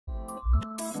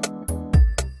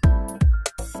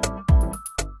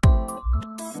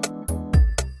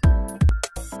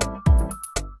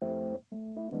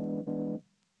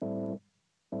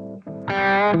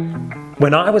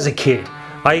When I was a kid,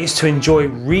 I used to enjoy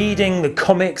reading the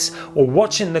comics or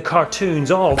watching the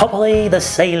cartoons of Popeye the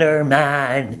Sailor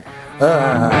Man.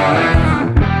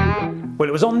 Well,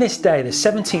 it was on this day, the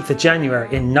 17th of January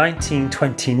in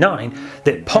 1929,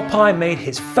 that Popeye made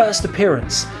his first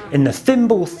appearance in the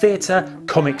Thimble Theatre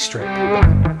comic strip.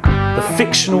 The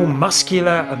fictional,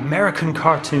 muscular American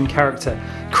cartoon character,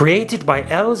 created by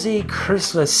Elzie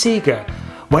Crisler Seeger,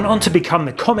 went on to become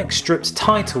the comic strip's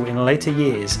title in later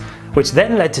years, which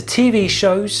then led to TV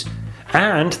shows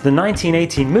and the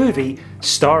 1918 movie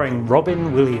starring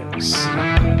Robin Williams.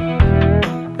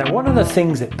 Now, one of the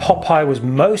things that Popeye was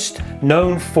most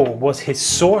known for was his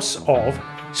source of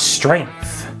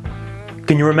strength.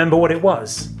 Can you remember what it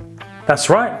was? That's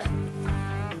right,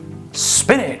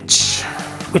 spinach,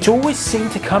 which always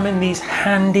seemed to come in these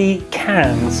handy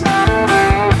cans.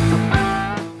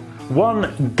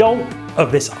 One gulp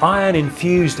of this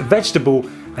iron-infused vegetable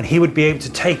and he would be able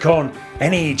to take on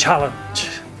any challenge.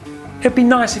 It'd be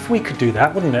nice if we could do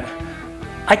that, wouldn't it?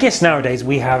 I guess nowadays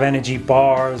we have energy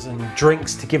bars and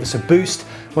drinks to give us a boost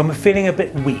when we're feeling a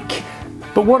bit weak.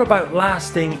 But what about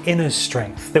lasting inner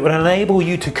strength that would enable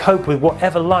you to cope with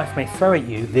whatever life may throw at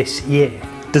you this year?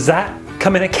 Does that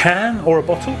come in a can or a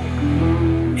bottle?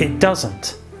 It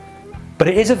doesn't. But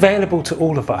it is available to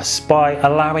all of us by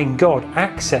allowing God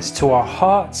access to our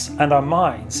hearts and our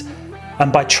minds,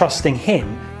 and by trusting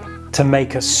Him to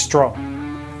make us strong.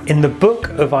 In the book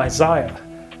of Isaiah,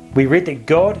 we read that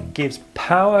God gives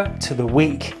power to the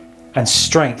weak and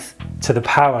strength to the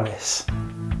powerless.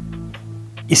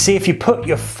 You see, if you put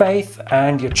your faith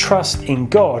and your trust in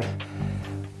God,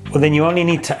 well, then you only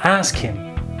need to ask Him,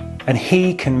 and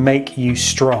He can make you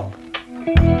strong.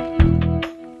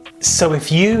 So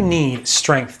if you need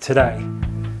strength today,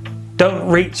 don't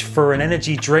reach for an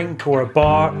energy drink or a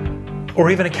bar or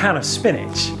even a can of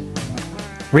spinach.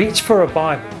 Reach for a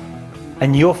Bible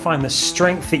and you'll find the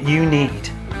strength that you need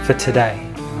for today.